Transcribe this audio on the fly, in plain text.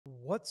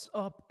What's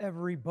up,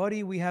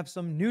 everybody? We have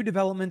some new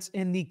developments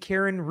in the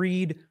Karen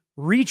Reed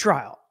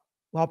retrial.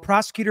 While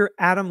prosecutor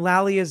Adam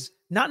Lally is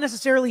not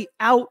necessarily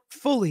out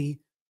fully,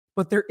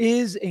 but there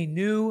is a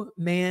new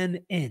man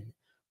in.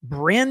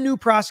 Brand new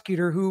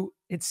prosecutor who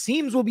it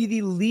seems will be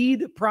the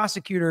lead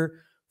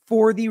prosecutor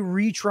for the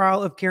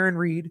retrial of Karen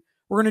Reed.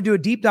 We're going to do a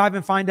deep dive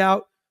and find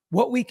out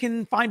what we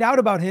can find out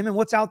about him and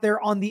what's out there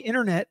on the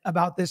internet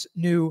about this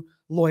new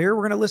lawyer.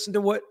 We're going to listen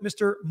to what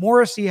Mr.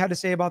 Morrissey had to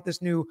say about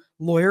this new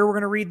lawyer. We're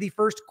going to read the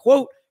first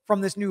quote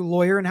from this new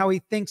lawyer and how he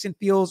thinks and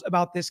feels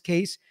about this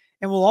case.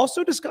 And we'll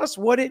also discuss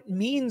what it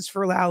means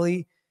for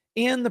Lally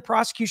and the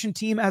prosecution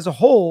team as a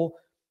whole,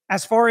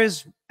 as far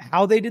as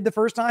how they did the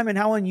first time and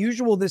how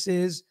unusual this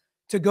is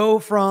to go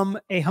from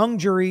a hung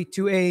jury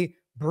to a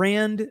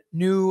brand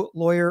new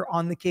lawyer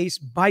on the case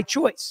by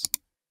choice.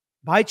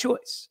 By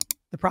choice.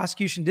 The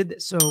prosecution did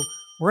this. So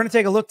we're going to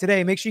take a look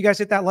today. Make sure you guys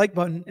hit that like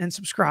button and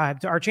subscribe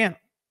to our channel.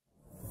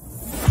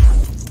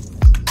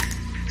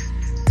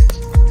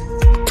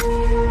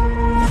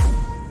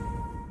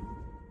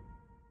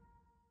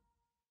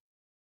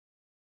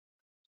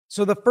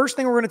 So the first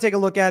thing we're going to take a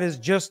look at is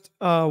just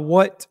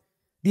what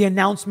the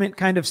announcement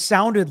kind of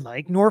sounded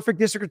like. Norfolk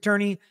District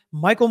Attorney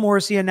Michael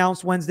Morrissey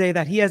announced Wednesday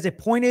that he has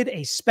appointed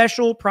a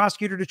special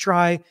prosecutor to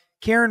try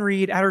Karen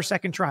Reed at her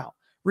second trial.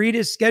 Reed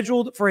is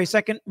scheduled for a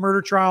second murder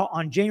trial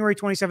on January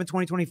 27,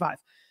 2025.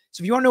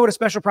 So if you want to know what a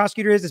special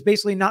prosecutor is, it's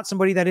basically not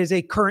somebody that is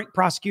a current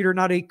prosecutor,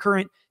 not a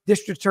current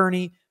district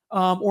attorney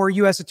or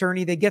U.S.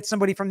 attorney. They get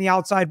somebody from the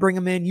outside, bring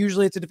them in.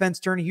 Usually it's a defense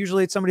attorney.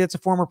 Usually it's somebody that's a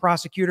former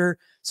prosecutor.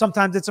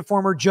 Sometimes it's a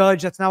former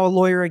judge that's now a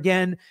lawyer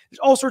again. There's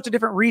all sorts of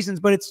different reasons,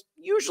 but it's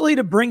usually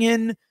to bring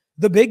in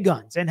the big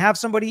guns and have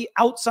somebody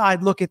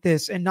outside look at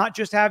this and not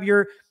just have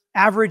your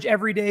average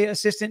everyday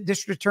assistant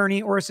district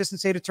attorney or assistant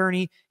state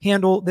attorney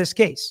handle this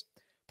case.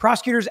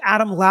 Prosecutors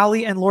Adam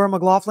Lally and Laura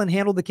McLaughlin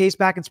handled the case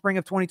back in spring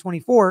of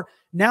 2024.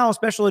 Now,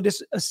 special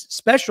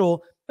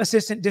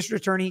assistant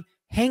district attorney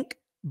Hank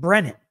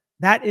Brennan,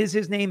 that is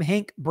his name,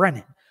 Hank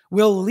Brennan,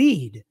 will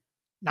lead,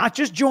 not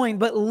just join,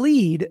 but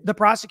lead the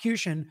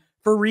prosecution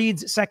for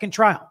Reed's second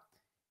trial.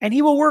 And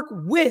he will work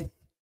with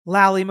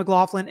Lally,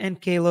 McLaughlin, and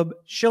Caleb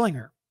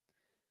Schillinger.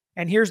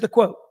 And here's the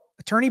quote.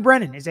 Attorney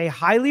Brennan is a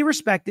highly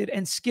respected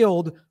and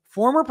skilled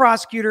former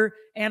prosecutor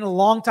and a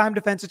longtime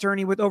defense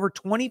attorney with over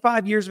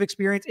 25 years of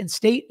experience in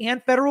state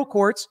and federal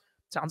courts.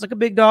 Sounds like a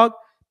big dog.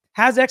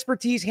 Has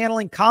expertise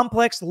handling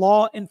complex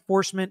law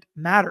enforcement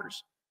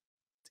matters.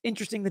 It's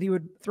interesting that he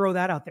would throw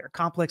that out there.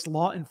 Complex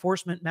law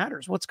enforcement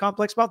matters. What's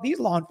complex about these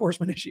law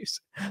enforcement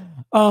issues?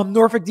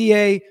 Norfolk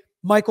DA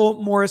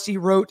Michael Morrissey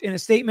wrote in a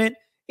statement,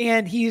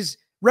 and he's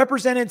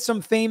represented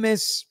some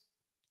famous,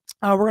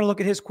 we're going to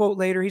look at his quote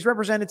later. He's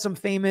represented some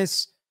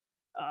famous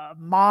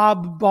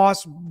mob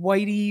boss,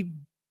 Whitey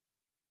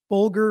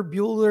Bulger,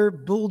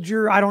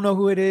 I don't know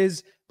who it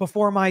is,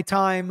 before my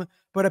time,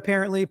 but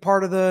apparently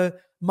part of the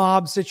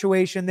mob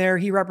situation there.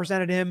 He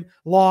represented him,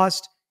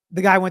 lost.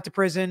 The guy went to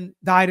prison,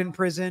 died in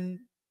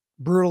prison,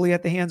 brutally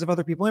at the hands of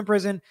other people in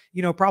prison,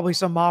 you know, probably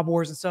some mob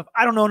wars and stuff.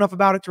 I don't know enough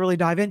about it to really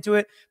dive into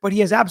it, but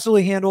he has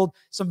absolutely handled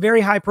some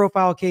very high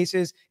profile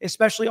cases,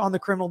 especially on the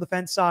criminal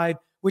defense side,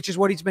 which is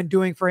what he's been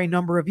doing for a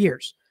number of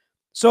years.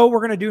 So we're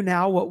going to do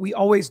now what we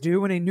always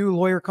do when a new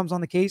lawyer comes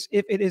on the case,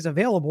 if it is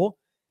available.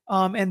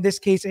 And this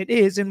case it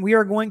is. And we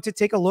are going to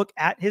take a look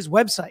at his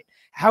website.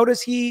 How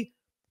does he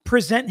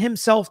present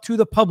himself to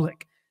the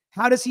public?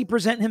 How does he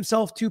present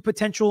himself to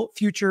potential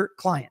future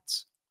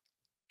clients?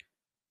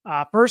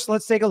 First,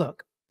 let's take a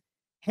look.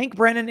 Hank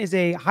Brennan is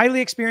a highly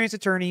experienced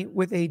attorney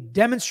with a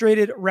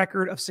demonstrated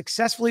record of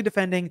successfully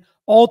defending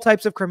all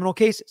types of criminal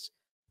cases,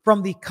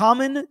 from the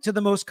common to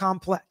the most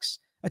complex.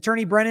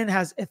 Attorney Brennan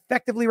has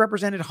effectively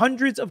represented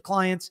hundreds of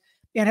clients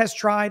and has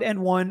tried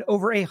and won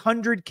over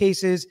 100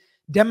 cases,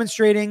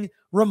 demonstrating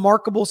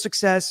remarkable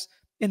success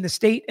in the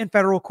state and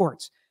federal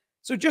courts.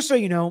 So just so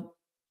you know,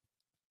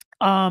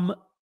 a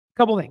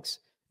couple things.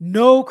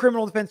 No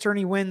criminal defense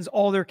attorney wins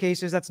all their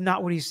cases. That's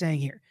not what he's saying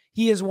here.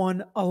 He has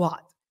won a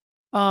lot.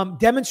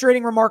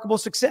 Demonstrating remarkable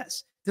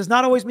success does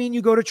not always mean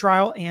you go to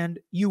trial and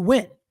you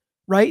win.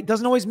 Right? It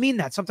doesn't always mean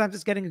that. Sometimes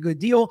it's getting a good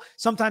deal.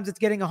 Sometimes it's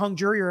getting a hung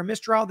jury or a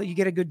mistrial that you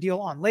get a good deal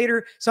on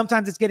later.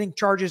 Sometimes it's getting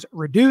charges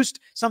reduced.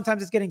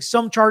 Sometimes it's getting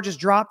some charges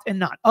dropped and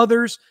not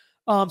others.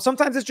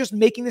 Sometimes it's just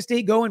making the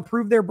state go and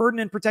prove their burden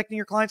in protecting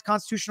your client's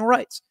constitutional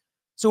rights.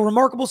 So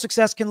remarkable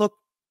success can look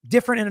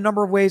different in a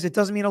number of ways. It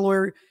doesn't mean a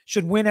lawyer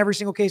should win every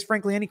single case.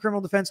 Frankly, any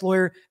criminal defense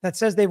lawyer that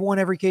says they've won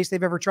every case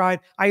they've ever tried,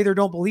 I either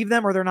don't believe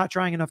them or they're not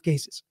trying enough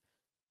cases.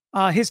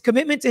 His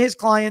commitment to his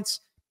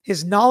clients,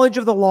 his knowledge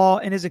of the law,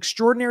 and his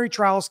extraordinary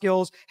trial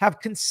skills have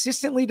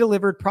consistently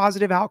delivered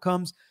positive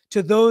outcomes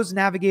to those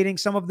navigating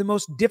some of the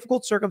most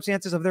difficult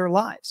circumstances of their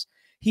lives.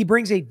 He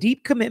brings a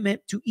deep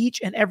commitment to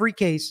each and every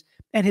case,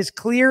 and his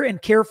clear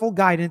and careful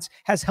guidance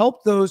has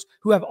helped those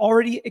who have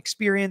already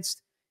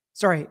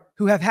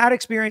who have had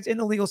experience in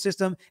the legal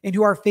system and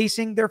who are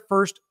facing their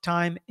first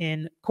time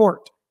in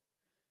court.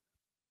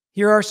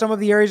 Here are some of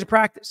the areas of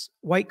practice: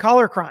 white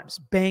collar crimes,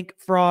 bank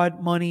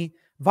fraud, money,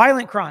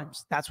 Violent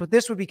crimes, that's what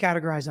this would be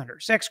categorized under.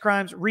 Sex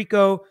crimes,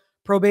 RICO,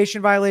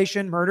 probation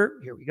violation, murder,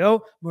 here we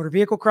go. Motor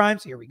vehicle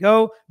crimes, here we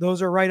go.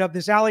 Those are right up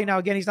this alley. Now,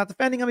 again, he's not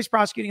defending him, he's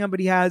prosecuting him, but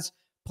he has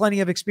plenty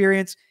of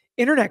experience.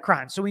 Internet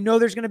crimes. So we know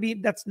there's going to be,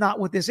 that's not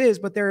what this is,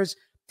 but there's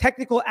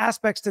technical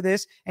aspects to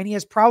this, and he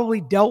has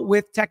probably dealt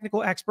with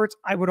technical experts.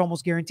 I would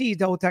almost guarantee he's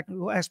dealt with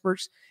technical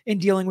experts in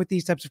dealing with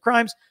these types of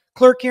crimes.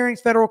 Clerk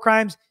hearings, federal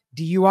crimes,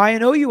 DUI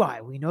and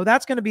OUI. We know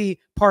that's going to be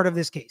part of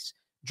this case.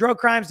 Drug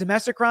crimes,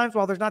 domestic crimes.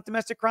 While there's not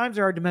domestic crimes,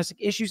 there are domestic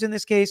issues in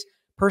this case.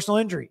 Personal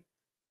injury.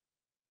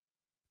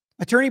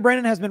 Attorney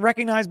Brennan has been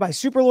recognized by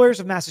Super Lawyers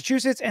of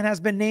Massachusetts and has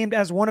been named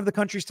as one of the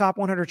country's top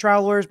 100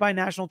 trial lawyers by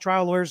National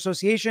Trial Lawyers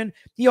Association.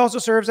 He also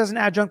serves as an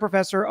adjunct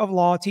professor of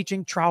law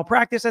teaching trial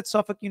practice at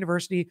Suffolk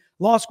University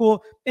Law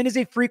School and is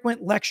a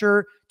frequent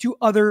lecturer to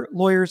other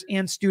lawyers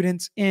and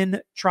students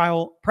in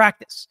trial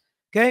practice.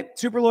 Okay,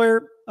 super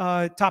lawyer,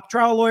 top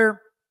trial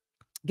lawyer,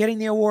 getting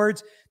the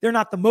awards. They're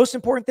not the most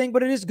important thing,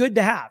 but it is good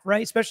to have,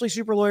 right? Especially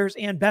super lawyers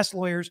and best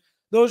lawyers.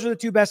 Those are the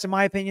two best, in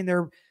my opinion.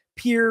 They're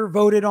peer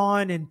voted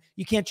on, and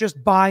you can't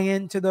just buy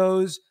into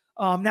those.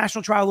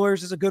 National Trial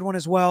Lawyers is a good one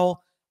as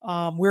well.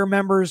 We're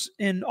members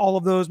in all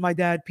of those, my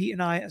dad, Pete,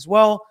 and I as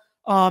well.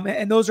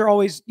 And those are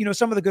always,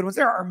 some of the good ones.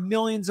 There are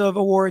millions of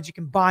awards. You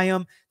can buy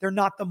them. They're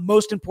not the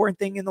most important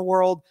thing in the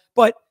world,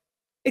 but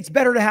it's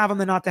better to have them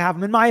than not to have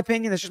them. In my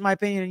opinion, that's just my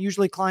opinion. And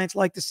usually clients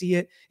like to see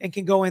it and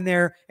can go in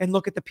there and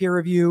look at the peer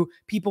review.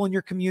 People in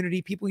your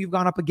community, people you've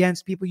gone up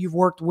against, people you've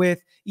worked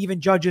with, even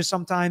judges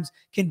sometimes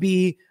can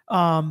be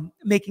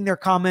making their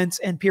comments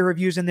and peer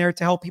reviews in there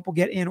to help people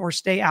get in or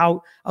stay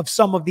out of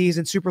some of these.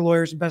 And super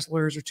lawyers and best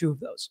lawyers are two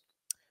of those.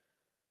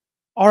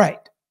 All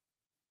right.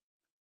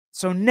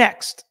 So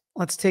next,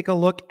 let's take a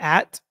look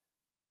at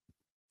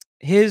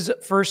his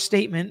first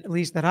statement, at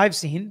least that I've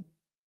seen.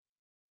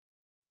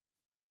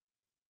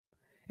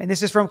 And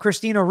this is from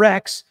Christina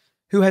Rex,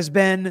 who has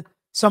been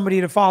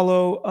somebody to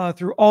follow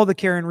through all the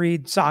Karen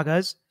Read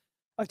sagas.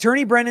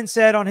 Attorney Brennan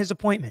said on his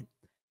appointment,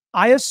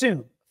 "I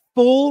assume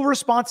full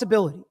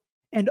responsibility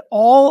and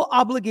all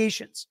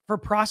obligations for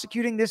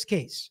prosecuting this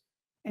case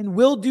and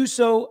will do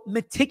so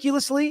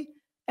meticulously,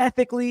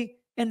 ethically,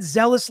 and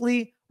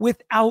zealously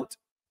without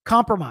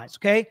compromise."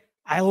 Okay.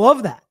 I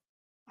love that.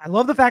 I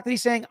love the fact that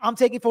he's saying, I'm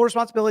taking full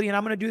responsibility and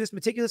I'm going to do this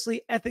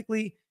meticulously,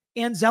 ethically,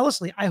 and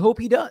zealously. I hope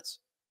he does.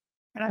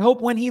 And I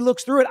hope when he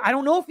looks through it, I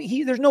don't know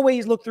if there's no way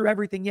he's looked through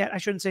everything yet. I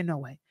shouldn't say no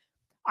way.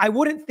 I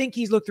wouldn't think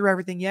he's looked through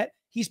everything yet.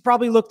 He's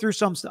probably looked through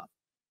some stuff.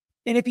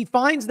 And if he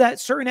finds that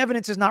certain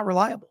evidence is not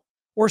reliable,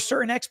 or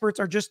certain experts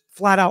are just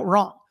flat out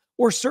wrong,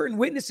 or certain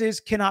witnesses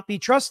cannot be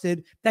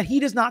trusted, that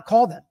he does not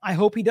call them. I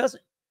hope he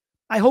doesn't.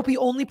 I hope he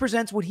only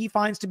presents what he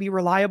finds to be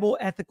reliable,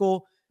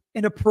 ethical,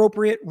 and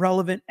appropriate,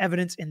 relevant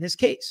evidence in this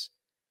case.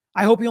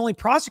 I hope he only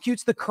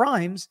prosecutes the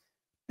crimes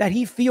that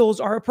he feels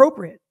are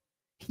appropriate.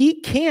 He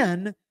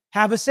can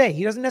have a say.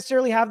 He doesn't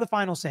necessarily have the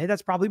final say.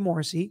 That's probably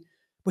Morrissey.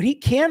 But he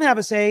can have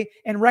a say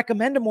and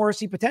recommend to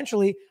Morrissey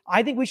potentially,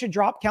 I think we should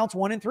drop counts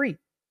 1 and 3.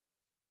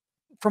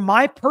 From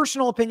my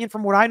personal opinion,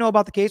 from what I know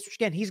about the case, which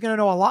again, he's going to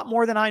know a lot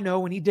more than I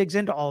know when he digs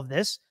into all of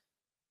this,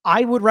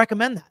 I would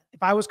recommend that.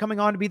 If I was coming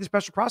on to be the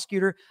special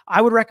prosecutor,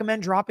 I would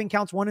recommend dropping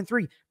counts 1 and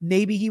 3.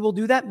 Maybe he will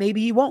do that.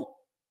 Maybe he won't.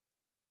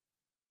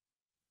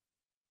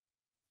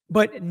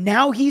 But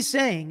now he's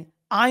saying,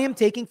 I am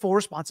taking full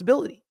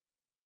responsibility.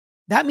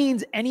 That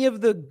means any of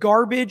the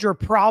garbage or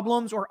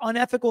problems or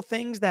unethical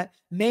things that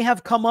may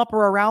have come up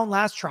or around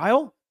last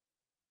trial,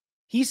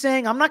 he's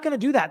saying, I'm not going to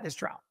do that this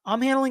trial.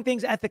 I'm handling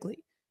things ethically.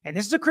 And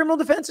this is a criminal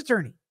defense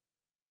attorney.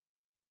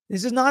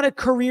 This is not a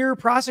career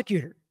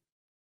prosecutor.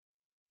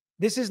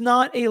 This is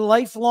not a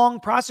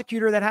lifelong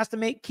prosecutor that has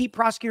to keep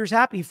prosecutors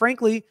happy.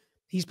 Frankly,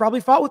 he's probably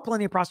fought with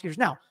plenty of prosecutors.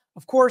 Now,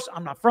 of course,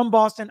 I'm not from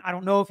Boston. I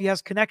don't know if he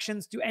has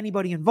connections to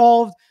anybody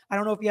involved. I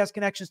don't know if he has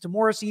connections to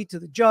Morrissey, to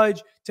the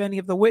judge, to any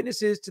of the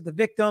witnesses, to the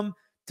victim,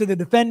 to the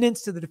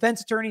defendants, to the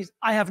defense attorneys.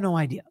 I have no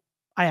idea.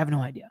 I have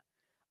no idea.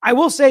 I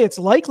will say it's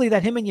likely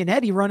that him and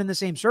Yannetti run in the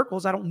same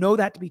circles. I don't know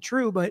that to be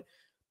true, but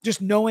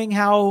just knowing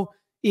how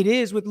it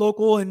is with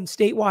local and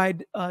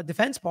statewide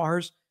defense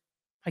bars,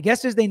 I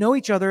guess is they know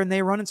each other and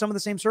they run in some of the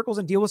same circles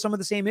and deal with some of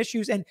the same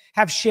issues and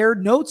have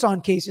shared notes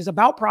on cases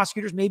about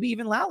prosecutors, maybe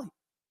even Lally.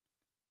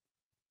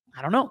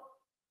 I don't know.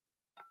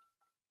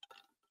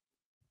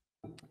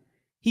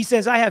 He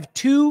says, I have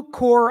 2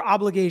 core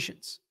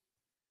obligations.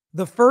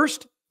 The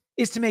first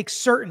is to make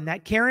certain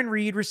that Karen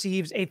Read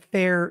receives a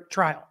fair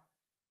trial.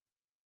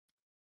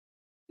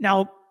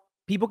 Now,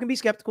 people can be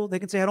skeptical. They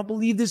can say, I don't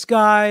believe this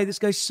guy. This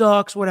guy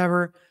sucks,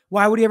 whatever.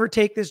 Why would he ever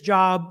take this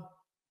job?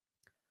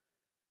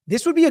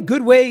 This would be a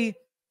good way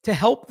to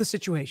help the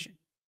situation.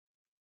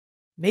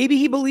 Maybe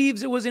he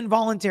believes it was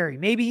involuntary.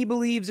 Maybe he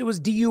believes it was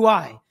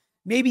DUI.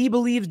 Maybe he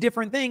believes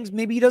different things.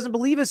 Maybe he doesn't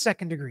believe a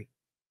second degree.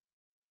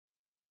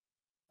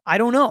 I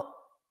don't know.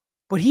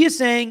 But he is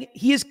saying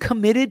he is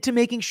committed to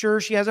making sure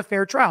she has a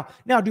fair trial.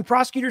 Now, do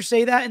prosecutors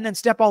say that and then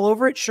step all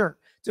over it? Sure.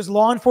 Does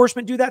law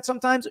enforcement do that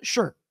sometimes?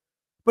 Sure.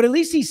 But at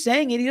least he's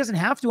saying it. He doesn't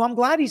have to. I'm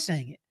glad he's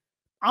saying it.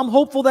 I'm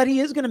hopeful that he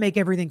is going to make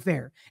everything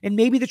fair. And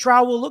maybe the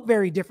trial will look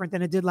very different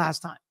than it did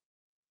last time.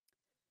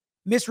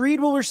 Miss Reed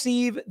will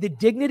receive the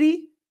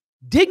dignity.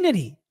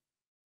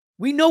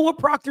 We know what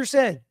Proctor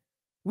said.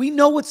 We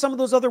know what some of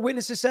those other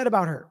witnesses said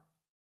about her.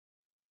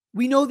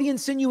 We know the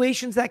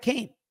insinuations that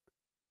came.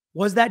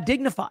 Was that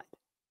dignified?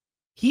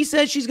 He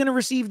says she's going to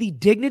receive the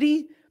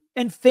dignity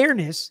and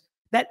fairness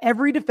that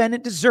every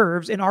defendant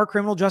deserves in our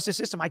criminal justice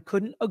system. I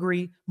couldn't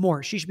agree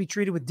more. She should be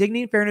treated with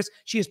dignity and fairness.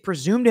 She is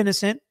presumed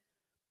innocent.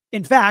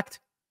 In fact,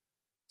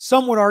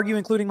 some would argue,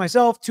 including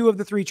myself, 2 of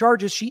the 3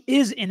 charges, she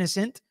is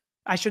innocent.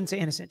 I shouldn't say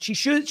innocent.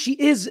 She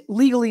is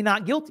legally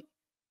not guilty.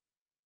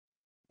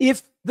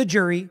 If the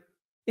jury,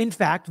 in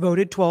fact,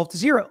 voted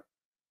 12-0.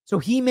 So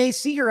he may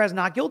see her as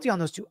not guilty on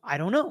those 2. I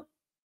don't know.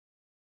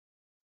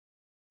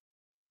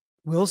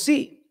 We'll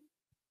see.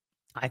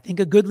 I think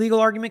a good legal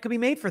argument could be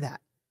made for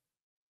that.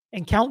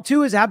 And count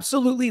 2 is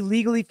absolutely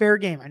legally fair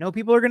game. I know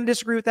people are going to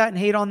disagree with that and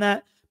hate on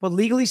that, but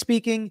legally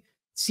speaking,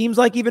 seems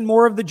like even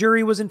more of the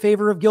jury was in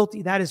favor of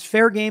guilty. That is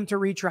fair game to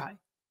retry.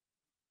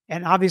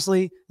 And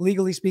obviously,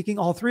 legally speaking,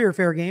 all 3 are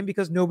fair game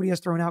because nobody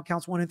has thrown out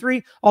counts 1 and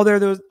 3,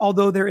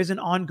 although there is an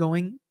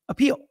ongoing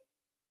appeal.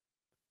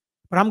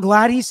 But I'm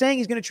glad he's saying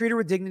he's going to treat her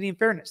with dignity and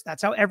fairness.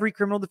 That's how every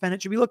criminal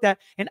defendant should be looked at.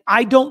 And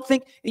I don't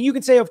think, and you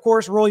can say, of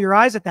course, roll your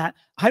eyes at that.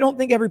 I don't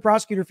think every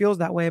prosecutor feels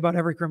that way about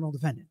every criminal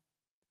defendant.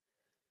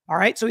 All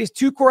right, so he has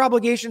 2 core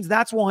obligations.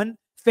 That's 1,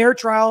 fair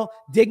trial,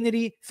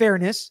 dignity,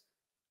 fairness.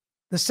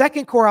 The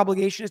second core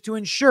obligation is to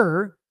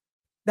ensure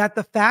that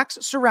the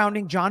facts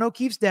surrounding John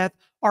O'Keefe's death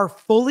are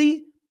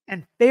fully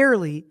and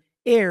fairly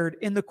aired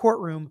in the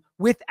courtroom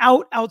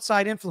without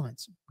outside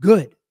influence.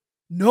 Good.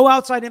 No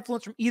outside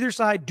influence from either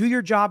side. Do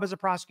your job as a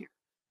prosecutor.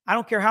 I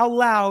don't care how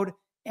loud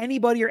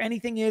anybody or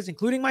anything is,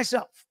 including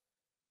myself.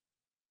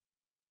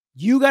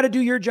 You got to do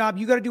your job.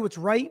 You got to do what's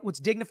right, what's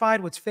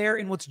dignified, what's fair,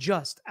 and what's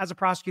just as a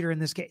prosecutor in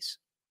this case.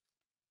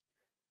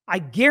 I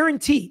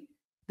guarantee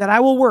that I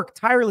will work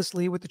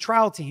tirelessly with the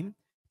trial team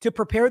to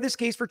prepare this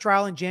case for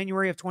trial in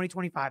January of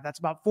 2025. That's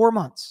about 4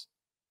 months,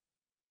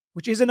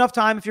 which is enough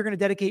time if you're going to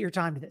dedicate your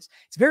time to this.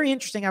 It's very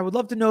interesting. I would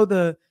love to know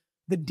the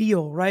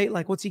deal, right?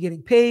 Like, what's he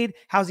getting paid?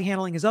 How's he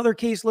handling his other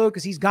caseload?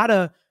 Because he's got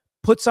to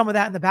put some of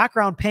that in the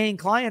background, paying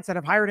clients that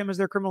have hired him as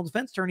their criminal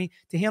defense attorney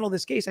to handle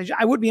this case.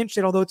 I would be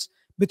interested, although it's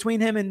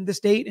between him and the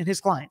state and his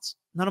clients.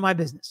 None of my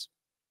business.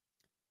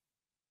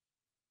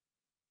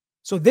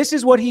 So this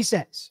is what he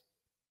says.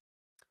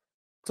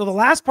 So the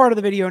last part of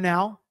the video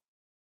now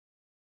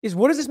is,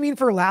 what does this mean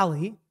for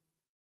Lally?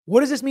 What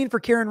does this mean for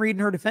Karen Reed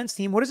and her defense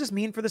team? What does this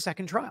mean for the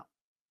second trial?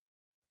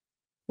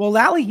 Well,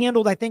 Lally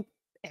handled, I think,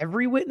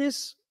 every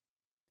witness,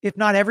 if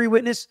not every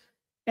witness,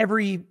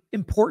 every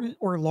important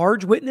or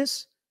large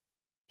witness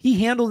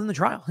he handled in the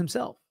trial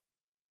himself.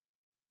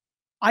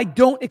 I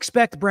don't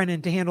expect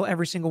Brennan to handle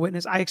every single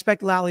witness. I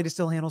expect Lally to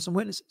still handle some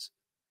witnesses.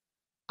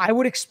 I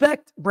would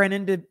expect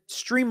Brennan to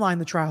streamline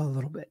the trial a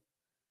little bit,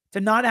 to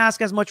not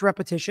ask as much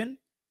repetition,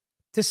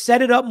 to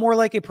set it up more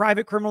like a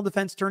private criminal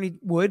defense attorney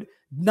would,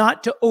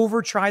 not to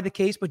over-try the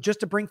case, but just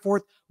to bring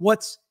forth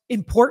what's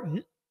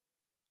important.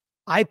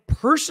 I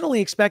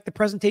personally expect the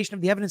presentation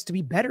of the evidence to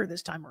be better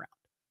this time around,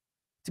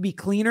 to be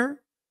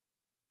cleaner,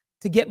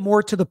 to get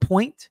more to the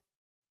point,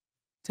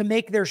 to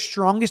make their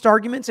strongest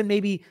arguments and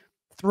maybe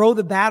throw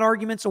the bad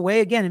arguments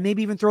away again, and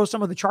maybe even throw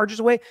some of the charges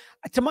away.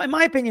 In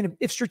my opinion,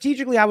 if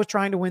strategically I was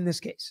trying to win this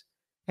case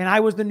and I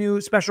was the new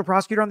special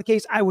prosecutor on the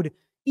case, I would,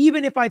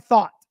 even if I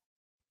thought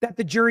that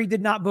the jury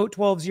did not vote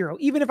 12-0,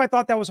 even if I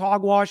thought that was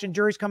hogwash and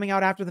juries coming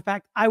out after the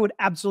fact, I would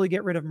absolutely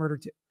get rid of murder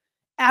too.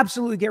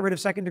 Absolutely get rid of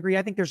second degree.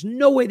 I think there's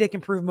no way they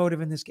can prove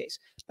motive in this case.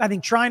 I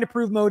think trying to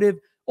prove motive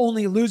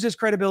only loses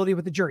credibility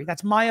with the jury.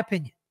 That's my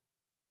opinion.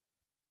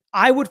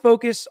 I would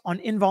focus on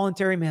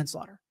involuntary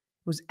manslaughter.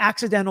 It was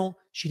accidental.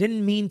 She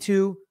didn't mean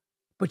to,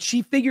 but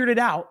she figured it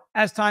out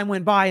as time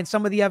went by. And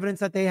some of the evidence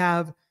that they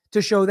have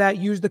to show that,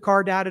 use the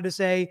car data to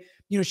say,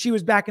 she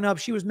was backing up.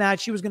 She was mad.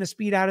 She was going to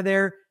speed out of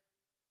there.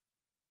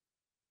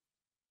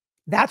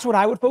 That's what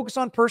I would focus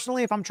on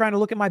personally if I'm trying to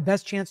look at my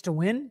best chance to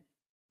win.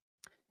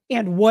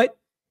 And what,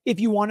 if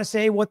you want to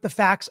say what the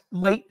facts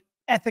might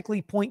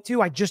ethically point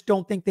to, I just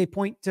don't think they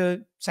point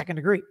to second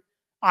degree.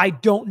 I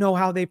don't know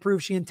how they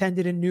prove she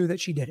intended and knew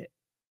that she did it,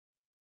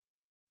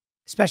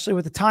 especially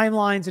with the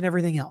timelines and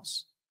everything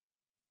else.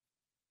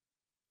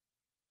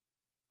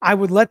 I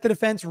would let the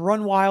defense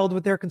run wild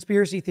with their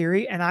conspiracy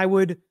theory, and I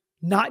would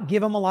not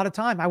give them a lot of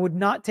time. I would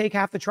not take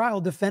half the trial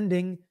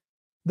defending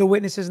the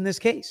witnesses in this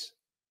case.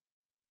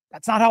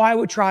 That's not how I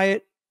would try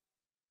it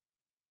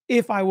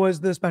if I was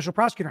the special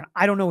prosecutor.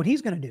 I don't know what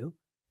he's going to do,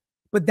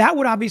 but that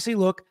would obviously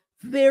look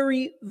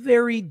very,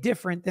 very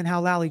different than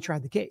how Lally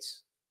tried the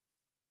case.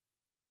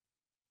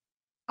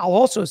 I'll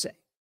also say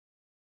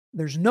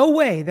there's no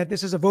way that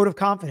this is a vote of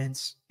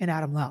confidence in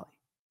Adam Lally.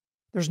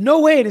 There's no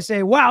way to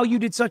say, wow, you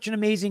did such an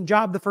amazing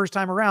job the first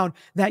time around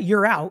that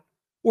you're out,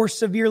 or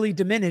severely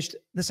diminished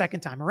the second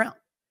time around.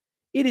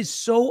 It is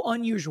so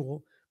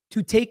unusual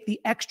to take the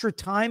extra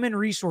time and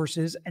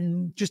resources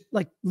and just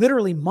like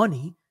literally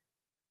money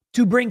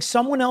to bring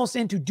someone else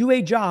in to do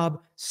a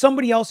job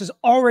somebody else is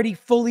already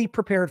fully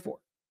prepared for.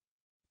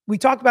 We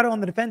talked about it on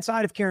the defense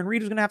side. If Karen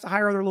Reed was going to have to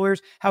hire other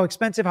lawyers, how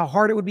expensive, how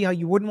hard it would be, how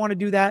you wouldn't want to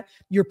do that.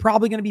 You're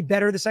probably going to be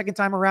better the second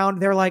time around.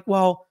 They're like,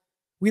 well,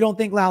 we don't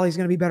think Lally's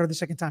going to be better the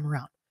second time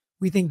around.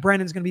 We think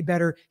Brennan's going to be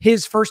better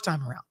his first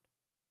time around.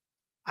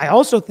 I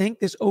also think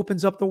this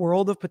opens up the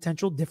world of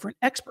potential different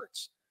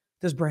experts.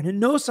 Does Brennan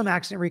know some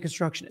accident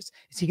reconstructionists?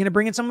 Is he going to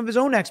bring in some of his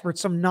own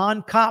experts, some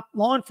non-cop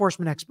law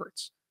enforcement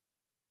experts?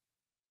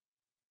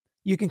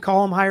 You can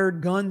call them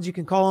hired guns. You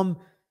can call them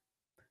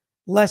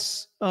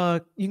less, you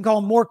can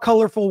call them more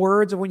colorful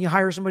words of when you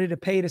hire somebody to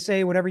pay to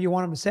say whatever you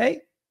want them to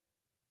say.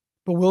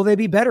 But will they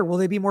be better? Will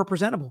they be more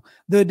presentable?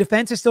 The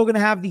defense is still going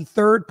to have the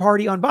third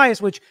party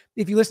unbiased, which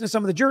if you listen to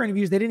some of the jury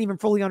interviews, they didn't even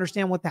fully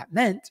understand what that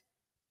meant.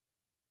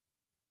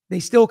 They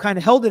still kind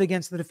of held it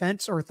against the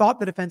defense or thought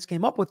the defense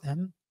came up with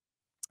them.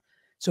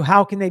 So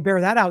how can they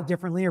bear that out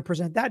differently or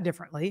present that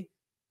differently?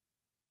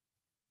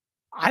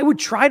 I would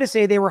try to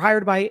say they were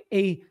hired by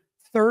a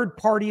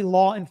third-party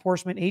law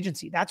enforcement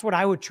agency. That's what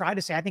I would try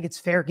to say. I think it's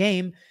fair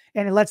game,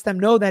 and it lets them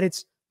know that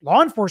it's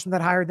law enforcement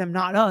that hired them,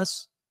 not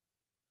us,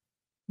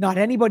 not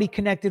anybody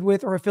connected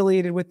with or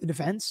affiliated with the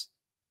defense.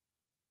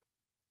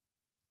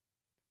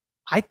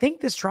 I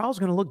think this trial is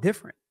going to look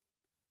different.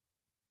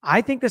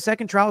 I think the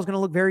second trial is going to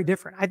look very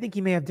different. I think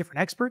he may have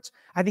different experts.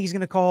 I think he's going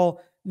to call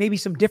maybe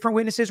some different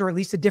witnesses or at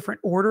least a different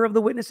order of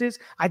the witnesses.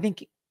 I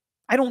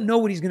don't know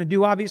what he's going to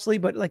do, obviously,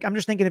 but like, I'm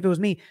just thinking if it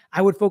was me,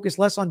 I would focus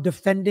less on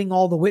defending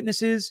all the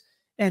witnesses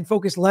and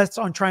focus less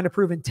on trying to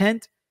prove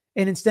intent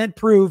and instead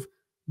prove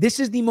this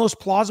is the most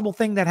plausible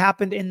thing that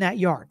happened in that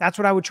yard. That's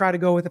what I would try to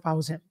go with if I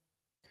was him.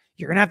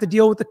 You're going to have to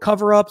deal with the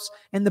cover-ups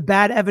and the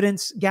bad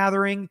evidence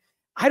gathering.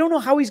 I don't know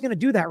how he's going to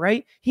do that,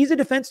 right? He's a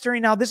defense attorney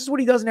now. This is what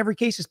he does in every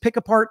case is pick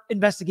apart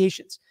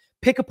investigations,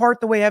 pick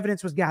apart the way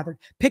evidence was gathered,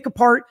 pick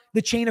apart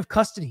the chain of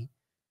custody.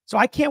 So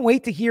I can't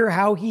wait to hear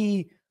how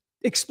he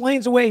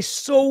explains away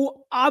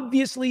so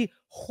obviously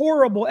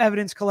horrible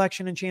evidence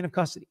collection and chain of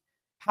custody.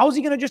 How is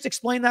he going to just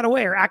explain that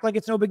away or act like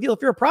it's no big deal?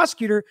 If you're a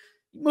prosecutor,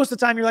 most of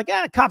the time you're like,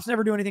 cops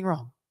never do anything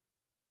wrong.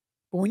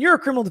 But when you're a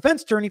criminal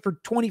defense attorney for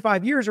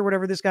 25 years or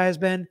whatever this guy has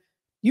been,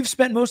 you've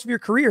spent most of your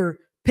career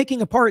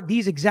picking apart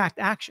these exact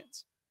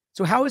actions.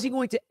 So how is he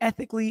going to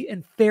ethically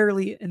and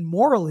fairly and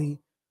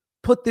morally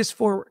put this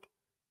forward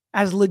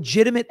as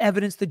legitimate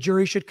evidence the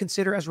jury should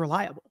consider as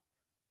reliable?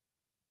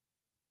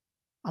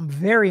 I'm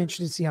very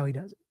interested to see how he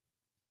does it.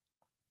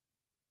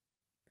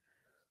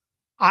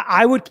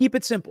 I would keep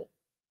it simple.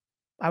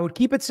 I would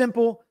keep it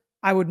simple.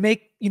 I would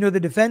make, the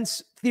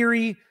defense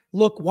theory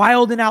look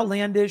wild and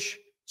outlandish,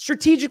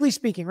 strategically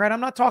speaking, right?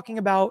 I'm not talking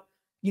about,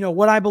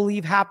 what I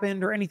believe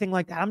happened or anything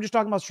like that. I'm just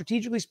talking about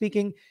strategically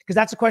speaking, because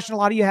that's a question a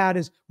lot of you had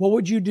is, what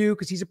would you do?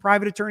 Because he's a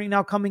private attorney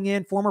now coming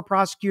in, former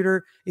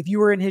prosecutor, if you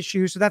were in his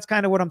shoes. So that's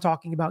kind of what I'm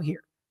talking about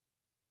here.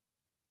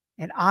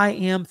 And I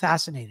am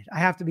fascinated. I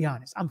have to be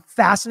honest. I'm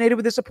fascinated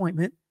with this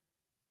appointment.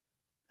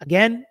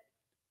 Again,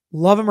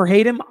 love him or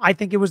hate him, I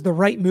think it was the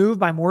right move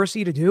by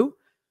Morrissey to do.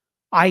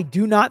 I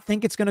do not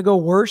think it's going to go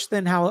worse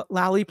than how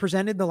Lally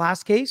presented the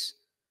last case.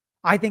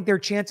 I think their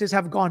chances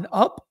have gone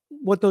up.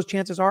 What those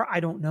chances are, I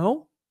don't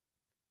know.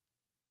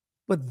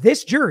 But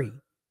this jury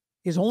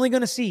is only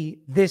going to see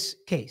this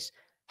case.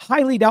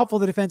 Highly doubtful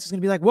the defense is going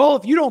to be like, well,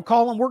 if you don't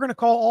call them, we're going to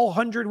call all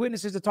 100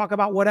 witnesses to talk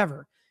about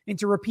whatever and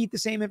to repeat the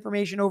same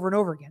information over and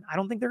over again. I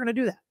don't think they're going to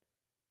do that.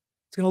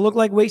 It's going to look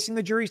like wasting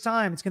the jury's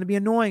time. It's going to be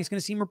annoying. It's going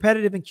to seem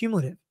repetitive and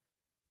cumulative.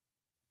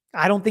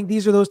 I don't think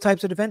these are those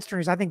types of defense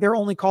attorneys. I think they're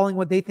only calling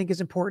what they think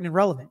is important and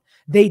relevant.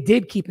 They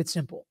did keep it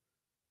simple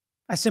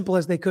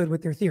as they could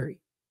with their theory.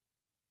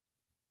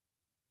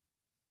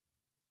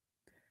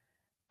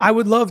 I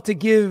would love to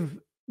give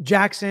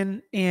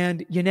Jackson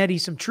and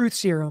Yannetti some truth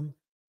serum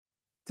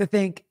to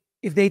think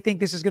if they think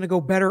this is going to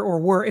go better or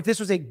worse, if this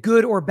was a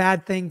good or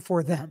bad thing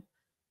for them.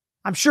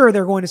 I'm sure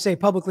they're going to say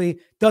publicly,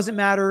 doesn't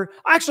matter.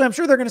 Actually, I'm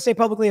sure they're going to say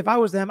publicly if I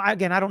was them. I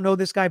don't know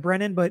this guy,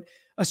 Brennan, but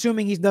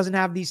assuming he doesn't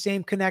have these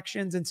same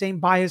connections and same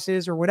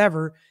biases or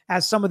whatever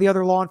as some of the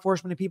other law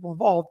enforcement and people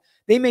involved,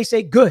 they may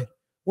say, good.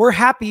 We're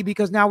happy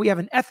because now we have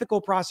an ethical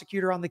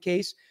prosecutor on the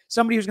case,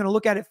 somebody who's going to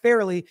look at it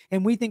fairly,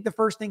 and we think the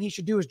first thing he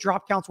should do is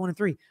drop counts 1 and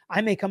 3. I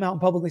may come out and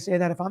publicly say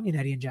that if I'm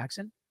Yannetti and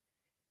Jackson.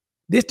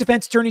 This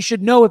defense attorney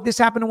should know if this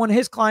happened to one of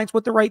his clients,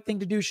 what the right thing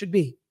to do should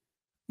be.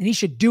 And he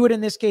should do it in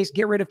this case,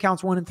 get rid of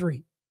counts 1 and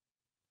 3.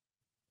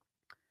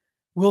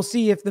 We'll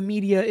see if the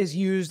media is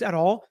used at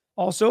all.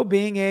 Also,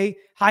 being a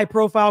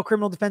high-profile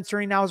criminal defense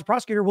attorney now as a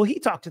prosecutor, will he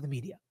talk to the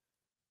media?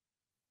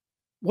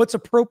 What's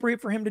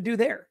appropriate for him to do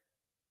there?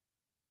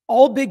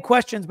 All big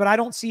questions, but I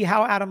don't see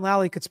how Adam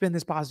Lally could spin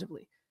this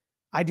positively.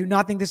 I do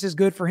not think this is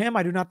good for him.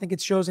 I do not think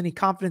it shows any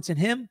confidence in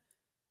him.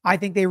 I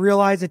think they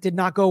realize it did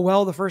not go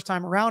well the first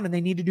time around, and they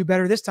need to do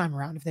better this time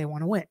around if they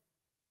want to win.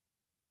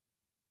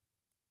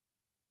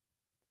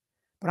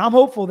 But I'm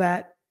hopeful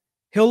that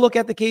he'll look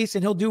at the case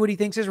and he'll do what he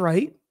thinks is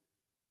right.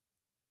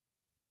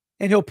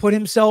 And he'll put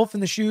himself in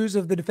the shoes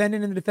of the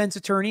defendant and the defense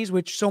attorneys,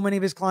 which so many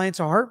of his clients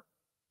are.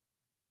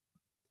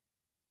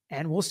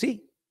 And we'll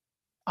see.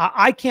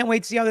 I can't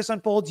wait to see how this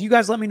unfolds. You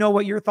guys let me know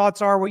what your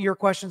thoughts are, what your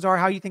questions are,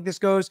 how you think this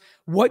goes.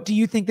 What do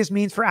you think this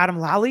means for Adam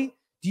Lally?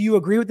 Do you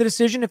agree with the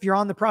decision if you're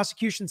on the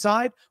prosecution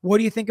side? What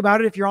do you think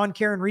about it if you're on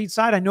Karen Reed's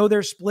side? I know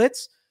there's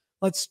splits.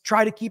 Let's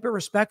try to keep it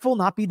respectful,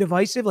 not be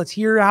divisive. Let's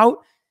hear out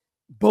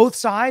both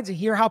sides and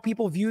hear how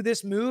people view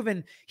this move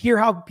and hear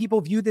how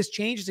people view this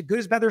change. Is it good?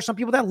 Is it bad? There's some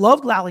people that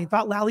loved Lally and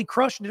thought Lally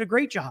crushed and did a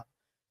great job.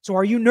 So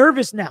are you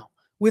nervous now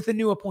with the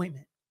new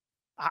appointment?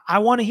 I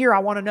want to hear. I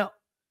want to know.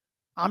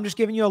 I'm just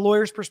giving you a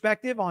lawyer's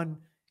perspective on,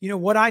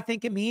 what I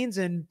think it means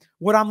and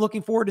what I'm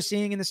looking forward to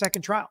seeing in the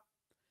second trial.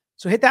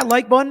 So hit that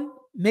like button.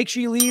 Make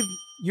sure you leave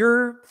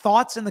your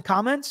thoughts in the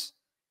comments.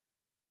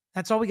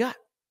 That's all we got.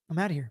 I'm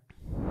out of here.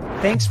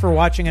 Thanks for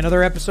watching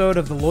another episode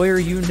of The Lawyer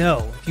You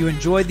Know. If you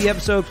enjoyed the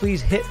episode,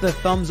 please hit the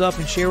thumbs up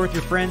and share with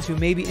your friends who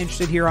may be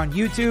interested here on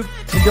YouTube.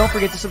 And don't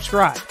forget to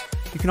subscribe.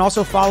 You can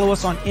also follow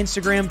us on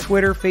Instagram,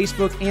 Twitter,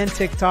 Facebook, and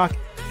TikTok.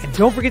 And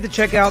don't forget to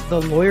check out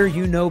the Lawyer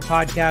You Know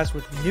podcast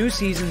with new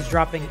seasons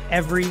dropping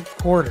every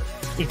quarter.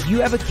 If you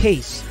have a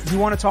case you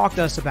want to talk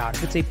to us about,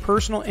 if it's a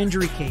personal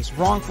injury case,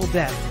 wrongful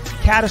death,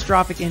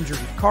 catastrophic injury,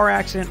 car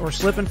accident, or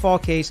slip and fall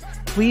case,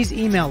 please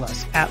email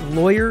us at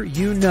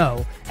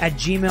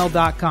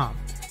lawyeryouknow@gmail.com.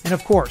 And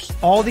of course,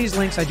 all these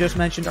links I just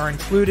mentioned are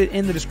included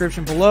in the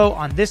description below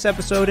on this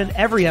episode and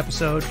every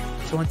episode.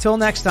 So until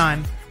next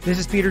time, this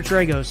is Peter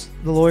Tragos,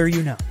 The Lawyer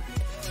You Know.